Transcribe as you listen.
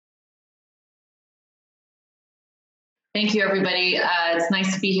Thank you, everybody. It's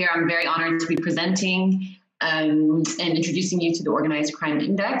nice to be here. I'm very honored to be presenting and introducing you to the Organized Crime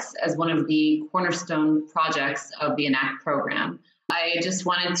Index as one of the cornerstone projects of the ENACT program. I just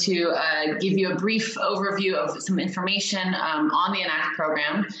wanted to give you a brief overview of some information on the ENACT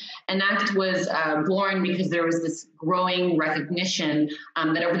program. ENACT was born because there was this growing recognition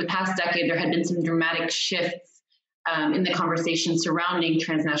that over the past decade there had been some dramatic shifts in the conversation surrounding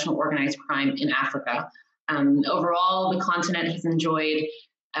transnational organized crime in Africa. Overall, the continent has enjoyed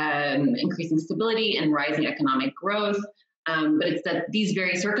increasing stability and rising economic growth, but it's that these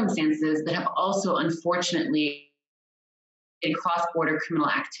very circumstances that have also unfortunately cross-border criminal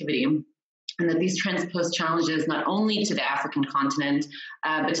activity, and that these trends pose challenges not only to the African continent,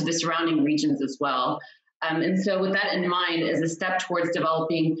 but to the surrounding regions as well. And so with that in mind, as a step towards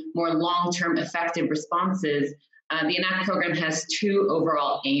developing more long-term effective responses, the ENACT program has two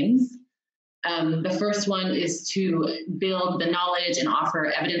overall aims. The first one is to build the knowledge and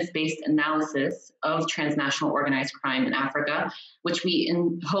offer evidence-based analysis of transnational organized crime in Africa, which we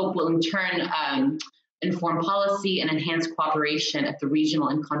hope will in turn inform policy and enhance cooperation at the regional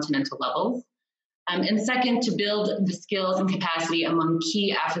and continental levels. And second, to build the skills and capacity among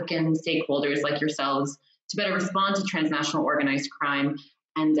key African stakeholders like yourselves to better respond to transnational organized crime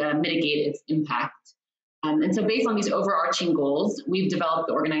and mitigate its impact. And so based on these overarching goals, we've developed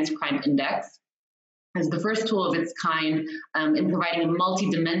the Organized Crime Index as the first tool of its kind in providing a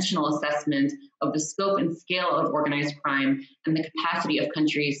multidimensional assessment of the scope and scale of organized crime and the capacity of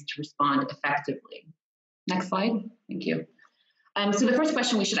countries to respond effectively. Next slide, thank you. So the first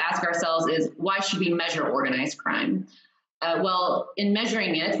question we should ask ourselves is, why should we measure organized crime? Well, in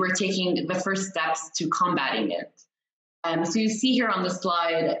measuring it, we're taking the first steps to combating it. So you see here on the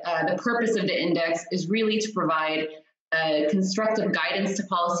slide, the purpose of the index is really to provide constructive guidance to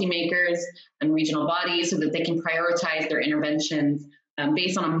policymakers and regional bodies so that they can prioritize their interventions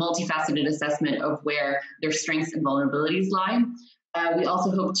based on a multifaceted assessment of where their strengths and vulnerabilities lie. We also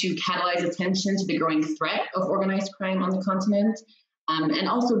hope to catalyze attention to the growing threat of organized crime on the continent and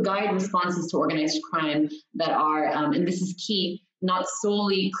also guide responses to organized crime that are, and this is key, not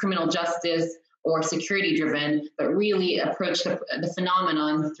solely criminal justice or security driven, but really approach the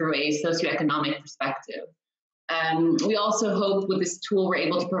phenomenon through a socioeconomic perspective. We also hope with this tool we're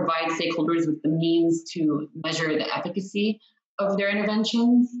able to provide stakeholders with the means to measure the efficacy of their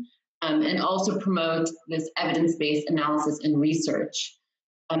interventions and also promote this evidence-based analysis and research.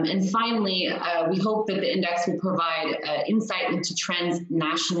 And finally, we hope that the index will provide insight into trends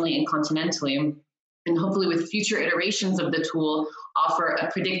nationally and continentally, and hopefully with future iterations of the tool, offer a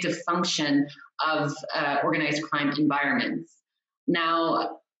predictive function of organized crime environments.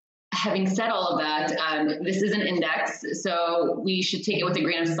 Now, having said all of that, this is an index, so we should take it with a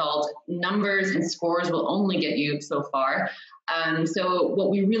grain of salt. Numbers and scores will only get you so far. So what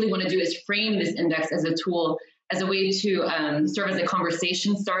we really want to do is frame this index as a tool, as a way to serve as a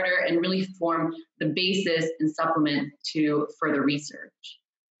conversation starter and really form the basis and supplement to further research.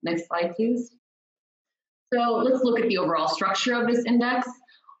 Next slide, please. So let's look at the overall structure of this index.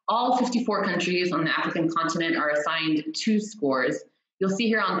 All 54 countries on the African continent are assigned 2 scores. You'll see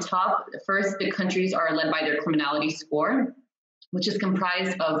here on top, first, the countries are led by their criminality score, which is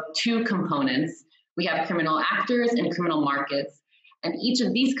comprised of 2 components. We have criminal actors and criminal markets. And each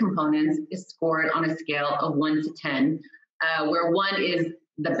of these components is scored on a scale of 1 to 10, where 1 is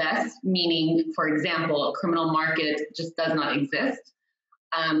the best, meaning, for example, a criminal market just does not exist.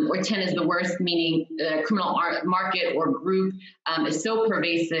 Or 10 is the worst, meaning the criminal market or group is so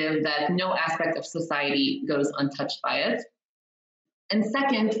pervasive that no aspect of society goes untouched by it. And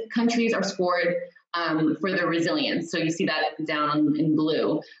second, countries are scored for their resilience. So you see that down in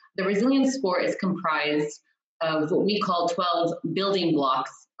blue. The resilience score is comprised of what we call 12 building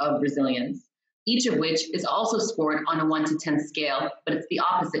blocks of resilience, each of which is also scored on a 1 to 10 scale, but it's the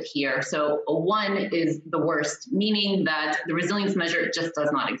opposite here. So a 1 is the worst, meaning that the resilience measure just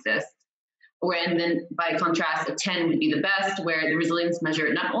does not exist. And then by contrast, a 10 would be the best, where the resilience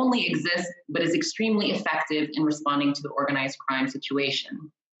measure not only exists, but is extremely effective in responding to the organized crime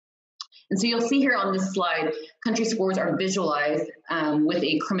situation. And so you'll see here on this slide, country scores are visualized with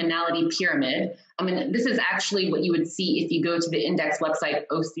a criminality pyramid. I mean, this is actually what you would see if you go to the index website,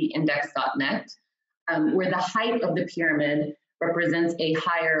 ocindex.net, where the height of the pyramid represents a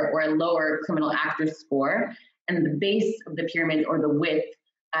higher or a lower criminal actor score, and the base of the pyramid, or the width,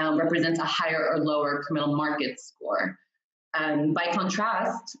 represents a higher or lower criminal market score. By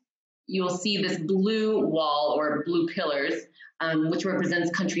contrast, you'll see this blue wall or blue pillars, which represents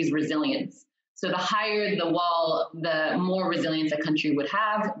countries' resilience. So the higher the wall, the more resilience a country would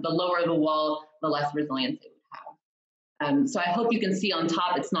have. The lower the wall, the less resilience it would have. So I hope you can see on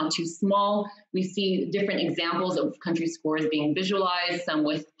top, it's not too small. We see different examples of country scores being visualized, some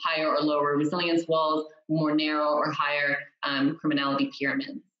with higher or lower resilience walls, more narrow or higher criminality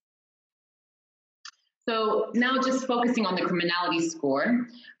pyramids. So now just focusing on the criminality score,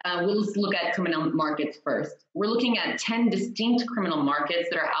 we'll just look at criminal markets first. We're looking at 10 distinct criminal markets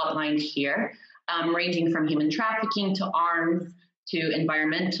that are outlined here, ranging from human trafficking to arms to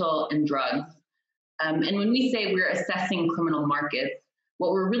environmental and drugs. And when we say we're assessing criminal markets,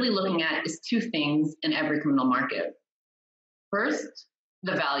 what we're really looking at is two things in every criminal market. First,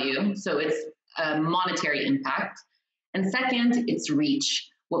 the value, so it's a monetary impact. And second, its reach,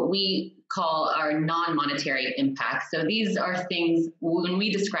 what we call our non-monetary impact. So these are things, when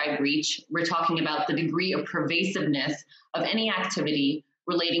we describe reach, we're talking about the degree of pervasiveness of any activity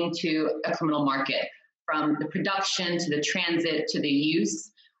relating to a criminal market, from the production to the transit to the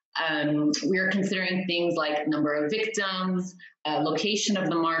use. We're considering things like number of victims, location of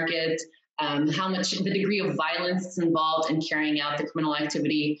the market, how much the degree of violence involved in carrying out the criminal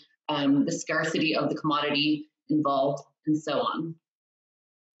activity, the scarcity of the commodity involved, and so on.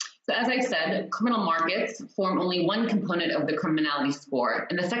 So as I said, criminal markets form only one component of the criminality score,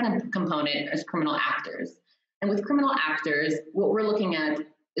 and the second component is criminal actors. And with criminal actors, what we're looking at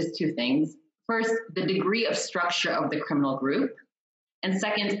is two things. First, the degree of structure of the criminal group, and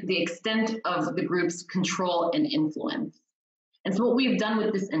second, the extent of the group's control and influence. And so what we've done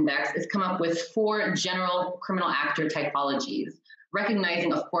with this index is come up with 4 general criminal actor typologies,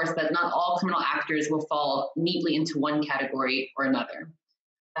 recognizing, of course, that not all criminal actors will fall neatly into one category or another.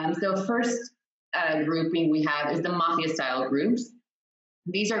 So first grouping we have is the mafia-style groups.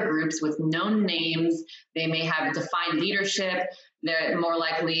 These are groups with known names. They may have defined leadership. They're more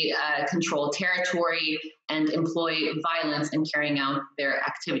likely control territory and employ violence in carrying out their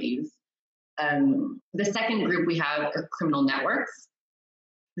activities. The second group we have are criminal networks.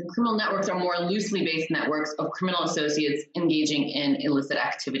 The criminal networks are more loosely based networks of criminal associates engaging in illicit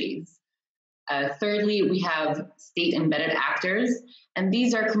activities. Thirdly, we have state-embedded actors, and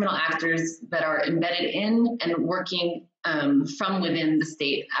these are criminal actors that are embedded in and working from within the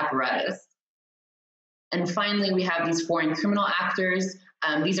state apparatus. And finally, we have these foreign criminal actors.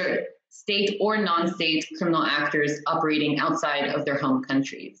 These are state or non-state criminal actors operating outside of their home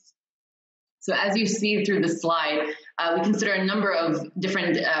countries. So as you see through the slide, we consider a number of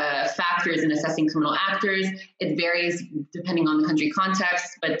different factors in assessing criminal actors. It varies depending on the country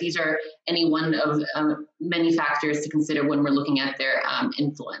context, but these are any one of many factors to consider when we're looking at their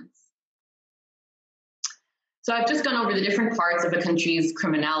influence. So I've just gone over the different parts of a country's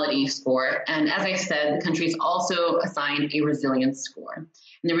criminality score. And as I said, the countries also assign a resilience score. And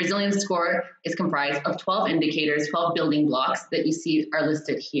the resilience score is comprised of 12 indicators, 12 building blocks that you see are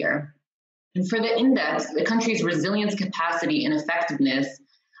listed here. And for the index, the country's resilience capacity and effectiveness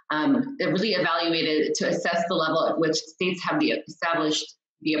they're really evaluated to assess the level at which states have established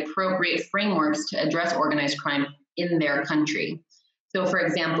the appropriate frameworks to address organized crime in their country. So for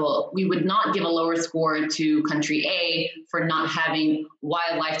example, we would not give a lower score to country A for not having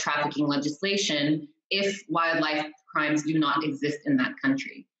wildlife trafficking legislation if wildlife crimes do not exist in that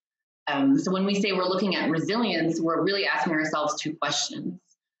country. So when we say we're looking at resilience, we're really asking ourselves 2 questions.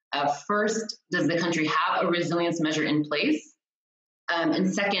 First, does the country have a resilience measure in place?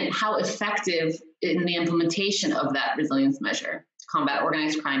 And second, how effective in the implementation of that resilience measure to combat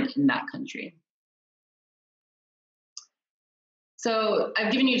organized crime in that country? So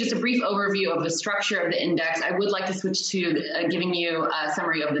I've given you just a brief overview of the structure of the index. I would like to switch to giving you a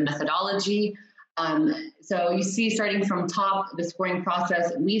summary of the methodology. So you see, starting from top, the scoring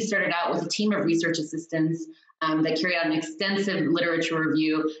process, we started out with a team of research assistants that carried out an extensive literature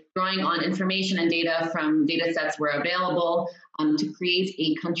review, drawing on information and data from data sets where available to create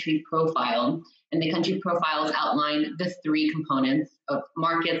a country profile. And the country profiles outline the 3 components of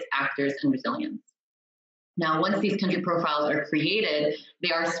markets, actors, and resilience. Now, once these country profiles are created, they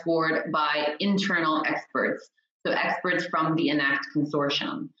are scored by internal experts, so experts from the ENACT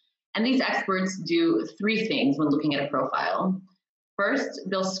consortium. And these experts do 3 things when looking at a profile. First,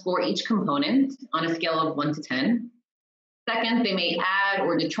 they'll score each component on a scale of 1 to 10. Second, they may add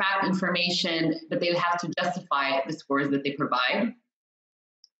or detract information, but they have to justify the scores that they provide.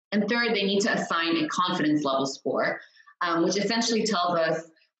 And third, they need to assign a confidence level score, which essentially tells us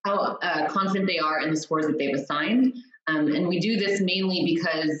how confident they are in the scores that they've assigned. And we do this mainly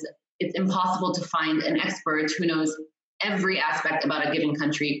because it's impossible to find an expert who knows every aspect about a given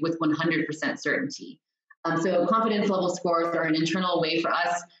country with 100% certainty. So confidence level scores are an internal way for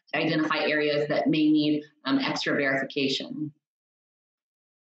us to identify areas that may need extra verification.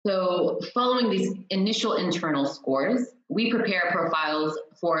 So following these initial internal scores, we prepare profiles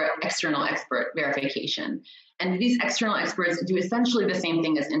for external expert verification. And these external experts do essentially the same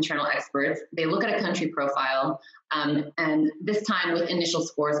thing as internal experts. They look at a country profile, and this time with initial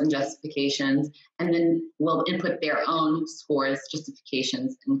scores and justifications, and then will input their own scores,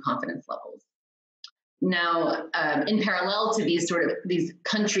 justifications, and confidence levels. Now, in parallel to these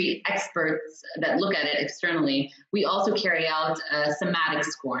country experts that look at it externally, we also carry out thematic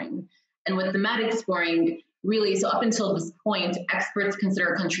scoring. And with thematic scoring, really, so up until this point, experts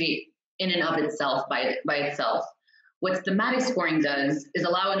consider a country in and of itself, by itself. What thematic scoring does is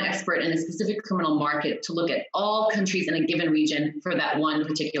allow an expert in a specific criminal market to look at all countries in a given region for that one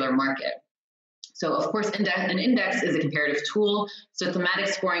particular market. So of course, an index is a comparative tool. So thematic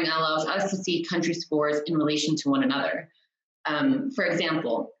scoring allows us to see country scores in relation to one another. For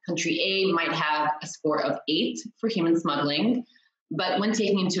example, country A might have a score of 8 for human smuggling, but when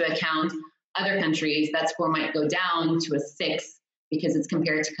taking into account other countries, that score might go down to a 6 because it's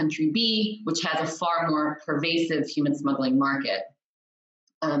compared to country B, which has a far more pervasive human smuggling market.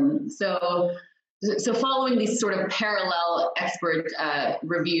 So following these sort of parallel expert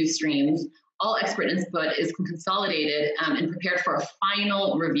review streams, all expert input is consolidated and prepared for a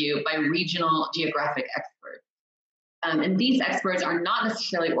final review by regional geographic experts. And these experts are not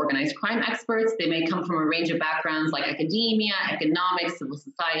necessarily organized crime experts. They may come from a range of backgrounds like academia, economics, civil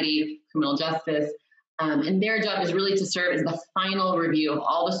society, criminal justice. And their job is really to serve as the final review of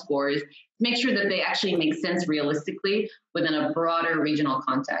all the scores, to make sure that they actually make sense realistically within a broader regional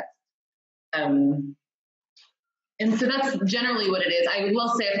context. And so that's generally what it is. I will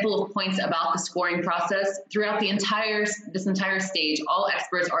say a couple of points about the scoring process. Throughout this entire stage, all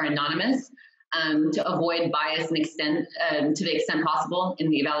experts are anonymous to avoid bias and to the extent possible in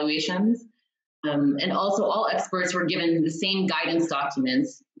the evaluations. And also all experts were given the same guidance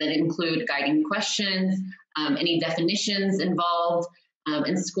documents that include guiding questions, any definitions involved,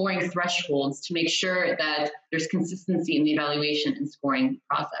 and scoring thresholds to make sure that there's consistency in the evaluation and scoring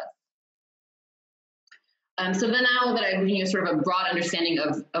process. So then now that I've given you sort of a broad understanding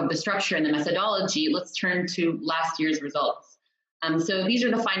of the structure and the methodology, let's turn to last year's results. So these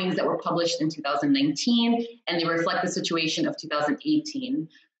are the findings that were published in 2019, and they reflect the situation of 2018.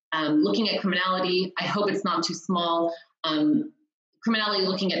 Looking at criminality, I hope it's not too small. Criminality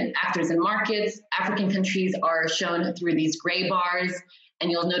looking at actors and markets, African countries are shown through these gray bars, and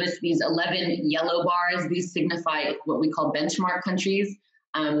you'll notice these 11 yellow bars. These signify what we call benchmark countries.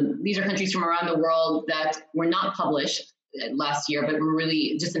 These are countries from around the world that were not published last year, but were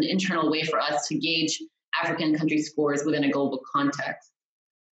really just an internal way for us to gauge African country scores within a global context.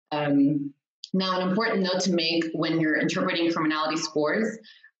 Now, an important note to make when you're interpreting criminality scores,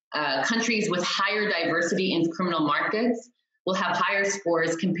 countries with higher diversity in criminal markets will have higher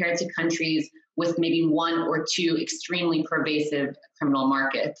scores compared to countries with maybe 1 or 2 extremely pervasive criminal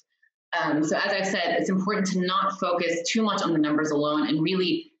markets. So as I've said, it's important to not focus too much on the numbers alone and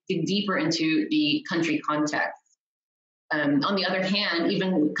really dig deeper into the country context. On the other hand,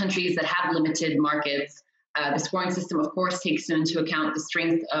 even countries that have limited markets, the scoring system, of course, takes into account the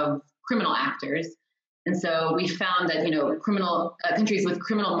strength of criminal actors. And so we found that, countries with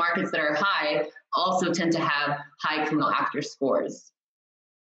criminal markets that are high also tend to have high criminal actor scores.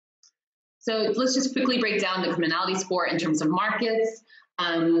 So let's just quickly break down the criminality score in terms of markets.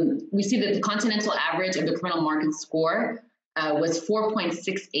 We see that the continental average of the criminal market score was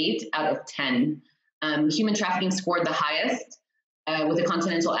 4.68 out of 10. Human trafficking scored the highest with a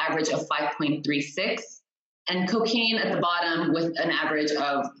continental average of 5.36, and cocaine at the bottom with an average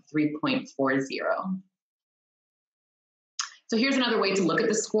of 3.40. So here's another way to look at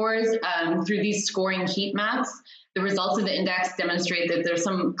the scores. Through these scoring heat maps, the results of the index demonstrate that there's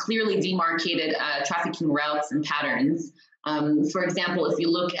some clearly demarcated trafficking routes and patterns. For example, if you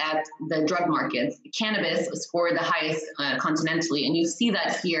look at the drug markets, cannabis scored the highest continentally, and you see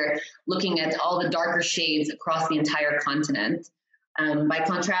that here looking at all the darker shades across the entire continent. By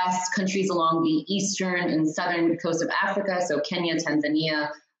contrast, countries along the eastern and southern coast of Africa, so Kenya, Tanzania,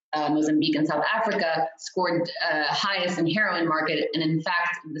 Mozambique, and South Africa, scored highest in heroin market, and in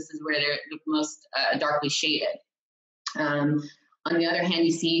fact, this is where they're the most darkly shaded. On the other hand,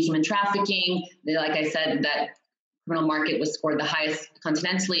 you see human trafficking. Like I said, that criminal market was scored the highest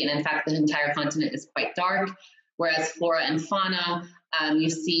continentally, and in fact, the entire continent is quite dark. Whereas flora and fauna, you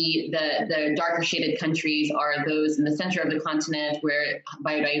see the darker shaded countries are those in the center of the continent where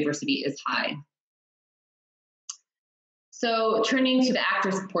biodiversity is high. So turning to the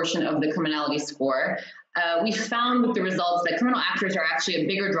actors portion of the criminality score, we found with the results that criminal actors are actually a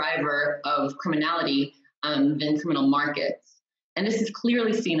bigger driver of criminality than criminal markets. And this is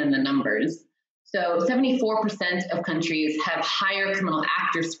clearly seen in the numbers. So 74% of countries have higher criminal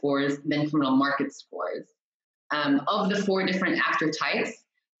actor scores than criminal market scores. Of the 4 different actor types,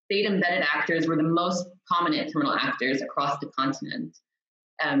 state-embedded actors were the most prominent criminal actors across the continent.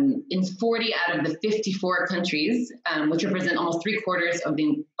 In 40 out of the 54 countries, which represent almost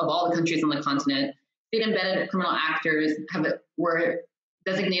 3/4 of all the countries on the continent, state-embedded criminal actors were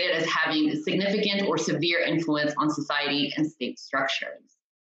designated as having significant or severe influence on society and state structures.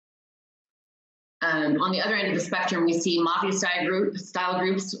 On the other end of the spectrum, we see mafia-style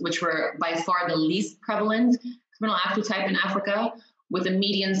groups, which were by far the least prevalent criminal actor type in Africa, with a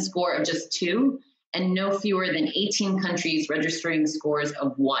median score of just 2, and no fewer than 18 countries registering scores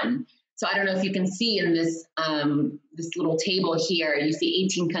of 1. So I don't know if you can see in this, this little table here, you see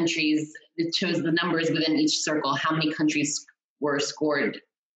 18 countries. It shows the numbers within each circle, how many countries were scored,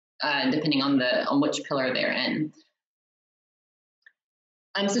 depending on which pillar they're in.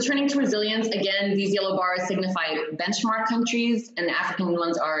 So turning to resilience, again, these yellow bars signify benchmark countries, and the African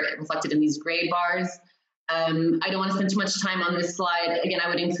ones are reflected in these gray bars. I don't want to spend too much time on this slide. Again, I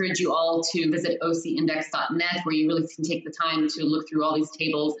would encourage you all to visit ocindex.net, where you really can take the time to look through all these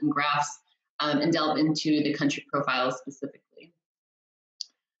tables and graphs and delve into the country profiles specifically.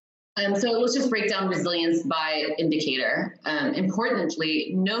 So let's just break down resilience by indicator.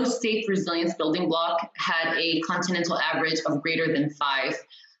 Importantly, no state resilience building block had a continental average of greater than 5,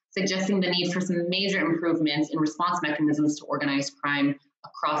 suggesting the need for some major improvements in response mechanisms to organized crime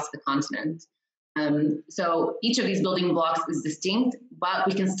across the continent. So each of these building blocks is distinct, but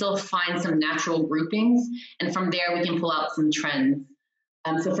we can still find some natural groupings, and from there we can pull out some trends.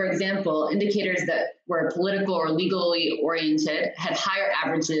 So for example, indicators that were political or legally oriented had higher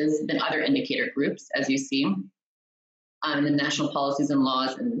averages than other indicator groups, as you see, in the national policies and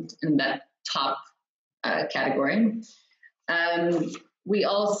laws and in that top category. We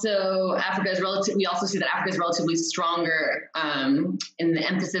also see that Africa is relatively stronger in the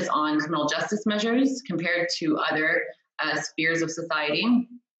emphasis on criminal justice measures compared to other spheres of society.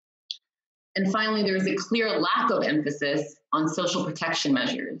 And finally, there is a clear lack of emphasis on social protection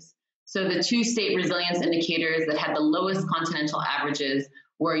measures. So the 2 state resilience indicators that had the lowest continental averages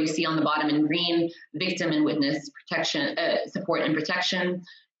were, you see on the bottom in green, victim and witness protection, support and protection,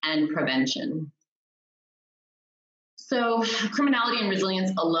 and prevention. So criminality and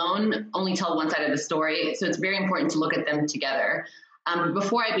resilience alone only tell one side of the story, so it's very important to look at them together.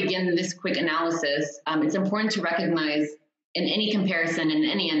 Before I begin this quick analysis, it's important to recognize in any comparison, in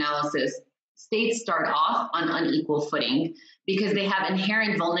any analysis, states start off on unequal footing because they have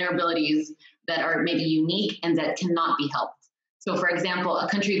inherent vulnerabilities that are maybe unique and that cannot be helped. So for example, a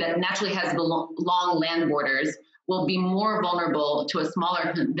country that naturally has long land borders will be more vulnerable to a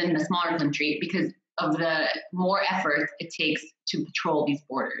smaller country because of the more effort it takes to patrol these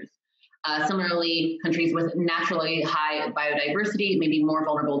borders. Similarly, countries with naturally high biodiversity may be more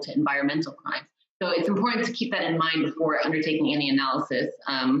vulnerable to environmental crimes. So it's important to keep that in mind before undertaking any analysis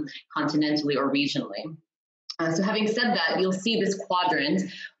continentally or regionally. So having said that, you'll see this quadrant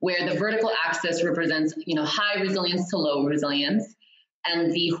where the vertical axis represents high resilience to low resilience,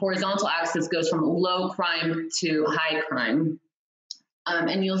 and the horizontal axis goes from low crime to high crime.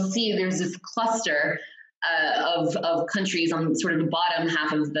 And you'll see there's this cluster of countries on sort of the bottom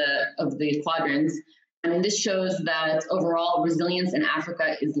half of the quadrants. And this shows that overall resilience in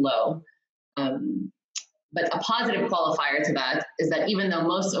Africa is low. But a positive qualifier to that is that even though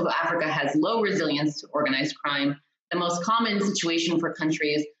most of Africa has low resilience to organized crime, the most common situation for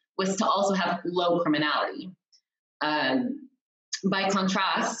countries was to also have low criminality. By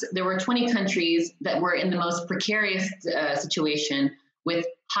contrast, there were 20 countries that were in the most precarious situation with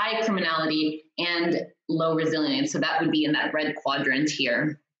high criminality and low resilience. So that would be in that red quadrant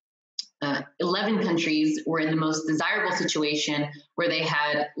here. 11 countries were in the most desirable situation where they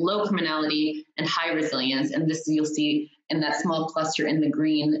had low criminality and high resilience. And this you'll see in that small cluster in the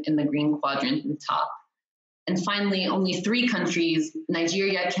green quadrant in the top. And finally, only 3 countries,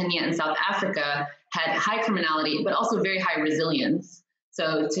 Nigeria, Kenya, and South Africa, had high criminality, but also very high resilience.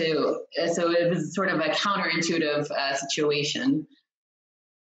 So it was sort of a counterintuitive situation.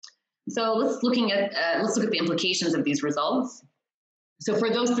 So let's look at the implications of these results. So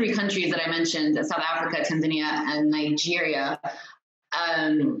for those 3 countries that I mentioned, South Africa, Tanzania, and Nigeria,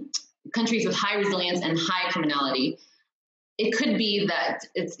 countries with high resilience and high criminality, it could be that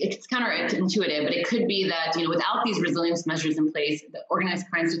it's counterintuitive, but it could be that without these resilience measures in place, the organized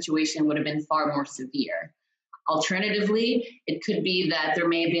crime situation would have been far more severe. Alternatively, it could be that there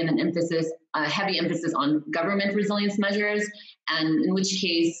may have been a heavy emphasis on government resilience measures, and in which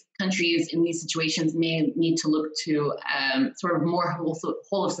case countries in these situations may need to look to sort of more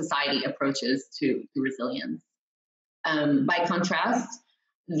whole of society approaches to resilience. By contrast,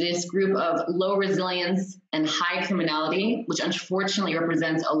 this group of low resilience and high criminality, which unfortunately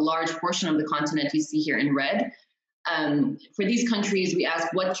represents a large portion of the continent you see here in red, for these countries, we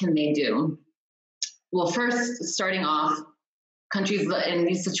ask, what can they do? Well, first, starting off, countries in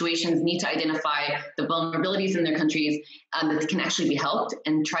these situations need to identify the vulnerabilities in their countries that can actually be helped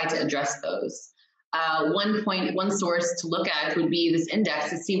and try to address those. One source to look at would be this index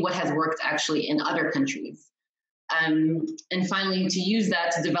to see what has worked actually in other countries. And finally, to use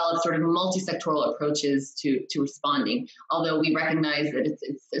that to develop sort of multi-sectoral approaches to responding, although we recognize that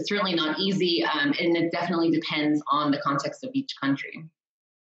it's certainly not easy, and it definitely depends on the context of each country.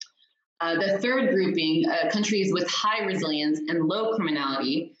 The third grouping, countries with high resilience and low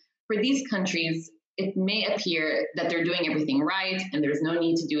criminality, for these countries, it may appear that they're doing everything right and there's no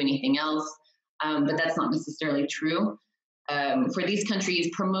need to do anything else, but that's not necessarily true. For these countries,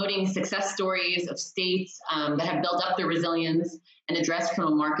 promoting success stories of states that have built up their resilience and addressed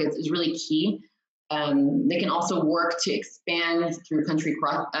criminal markets is really key. They can also work to expand through country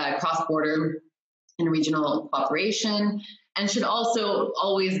cross-border and regional cooperation, and should also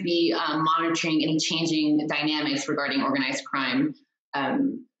always be monitoring any changing dynamics regarding organized crime,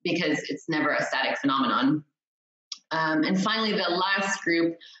 because it's never a static phenomenon. And finally, the last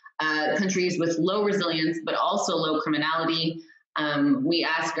group, countries with low resilience, but also low criminality. We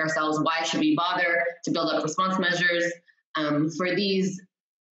ask ourselves, why should we bother to build up response measures? For these,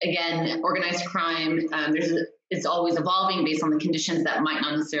 again, organized crime, it's always evolving based on the conditions that might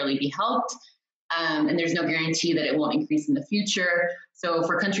not necessarily be helped. And there's no guarantee that it won't increase in the future. So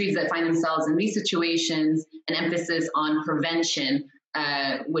for countries that find themselves in these situations, an emphasis on prevention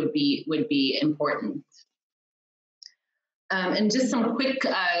would be important. And just some quick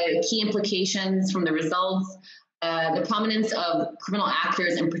key implications from the results. The prominence of criminal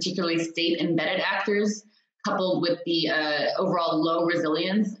actors, and particularly state-embedded actors, coupled with the overall low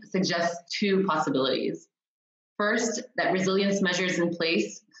resilience, suggests two possibilities. First, that resilience measures in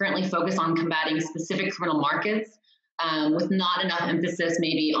place currently focus on combating specific criminal markets, with not enough emphasis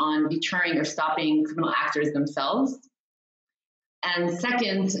maybe on deterring or stopping criminal actors themselves. And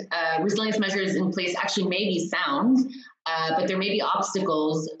second, resilience measures in place actually may be sound, but there may be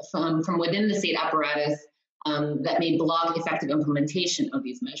obstacles from within the state apparatus that may block effective implementation of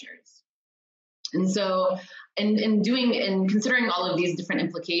these measures. And so in considering all of these different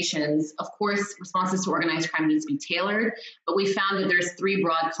implications, of course, responses to organized crime needs to be tailored, but we found that there's three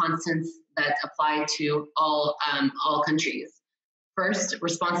broad constants that apply to all countries. First,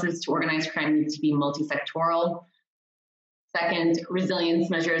 responses to organized crime need to be multi-sectoral. Second, resilience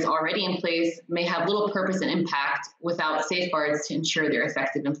measures already in place may have little purpose and impact without safeguards to ensure their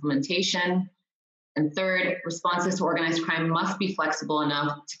effective implementation. And third, responses to organized crime must be flexible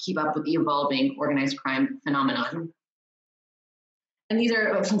enough to keep up with the evolving organized crime phenomenon. And these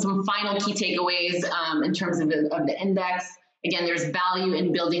are some final key takeaways in terms of the index. Again, there's value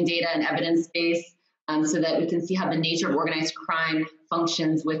in building data and evidence base so that we can see how the nature of organized crime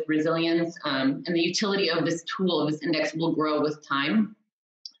functions with resilience, and the utility of this tool, of this index, will grow with time.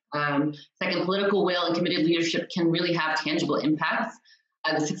 Second, political will and committed leadership can really have tangible impacts.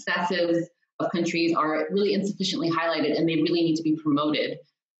 The successes of countries are really insufficiently highlighted, and they really need to be promoted.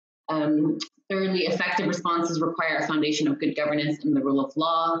 Thirdly, effective responses require a foundation of good governance and the rule of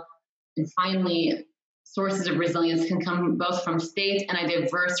law. And finally, sources of resilience can come both from states and a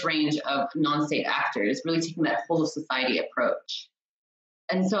diverse range of non-state actors, really taking that whole of society approach.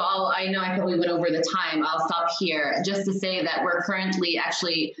 And so I know I probably went over the time. I'll stop here just to say that we're currently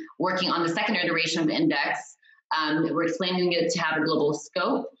actually working on the second iteration of the index. We're explaining it to have a global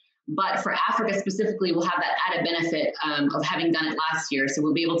scope, but for Africa specifically, we'll have that added benefit of having done it last year. So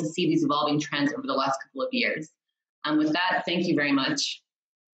we'll be able to see these evolving trends over the last couple of years. With that, thank you very much.